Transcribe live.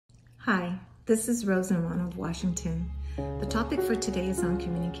Hi, this is Rose in Ronald, Washington. The topic for today is on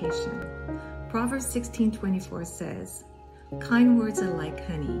communication. Proverbs 16:24 says, "Kind words are like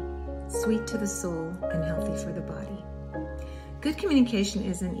honey, sweet to the soul and healthy for the body." Good communication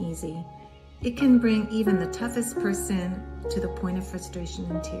isn't easy. It can bring even the toughest person to the point of frustration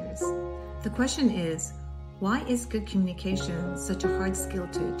and tears. The question is, why is good communication such a hard skill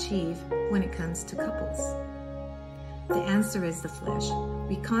to achieve when it comes to couples? The answer is the flesh.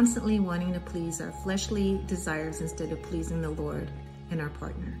 We constantly wanting to please our fleshly desires instead of pleasing the Lord and our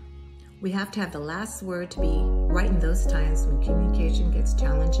partner. We have to have the last word to be right in those times when communication gets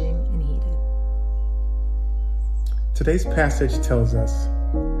challenging and heated. Today's passage tells us,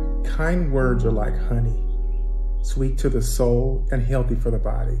 kind words are like honey, sweet to the soul and healthy for the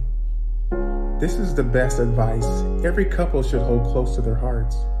body. This is the best advice every couple should hold close to their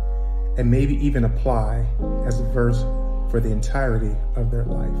hearts and maybe even apply as a verse for the entirety of their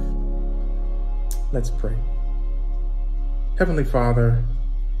life. Let's pray. Heavenly Father,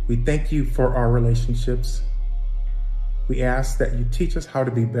 we thank you for our relationships. We ask that you teach us how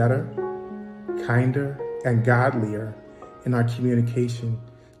to be better, kinder, and godlier in our communication,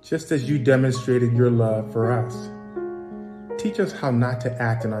 just as you demonstrated your love for us. Teach us how not to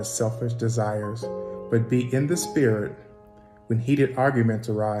act in our selfish desires, but be in the Spirit when heated arguments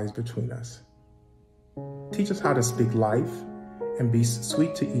arise between us. Teach us how to speak life and be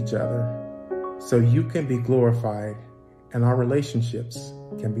sweet to each other so you can be glorified and our relationships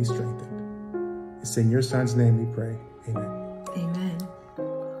can be strengthened. It's in your Son's name we pray. Amen.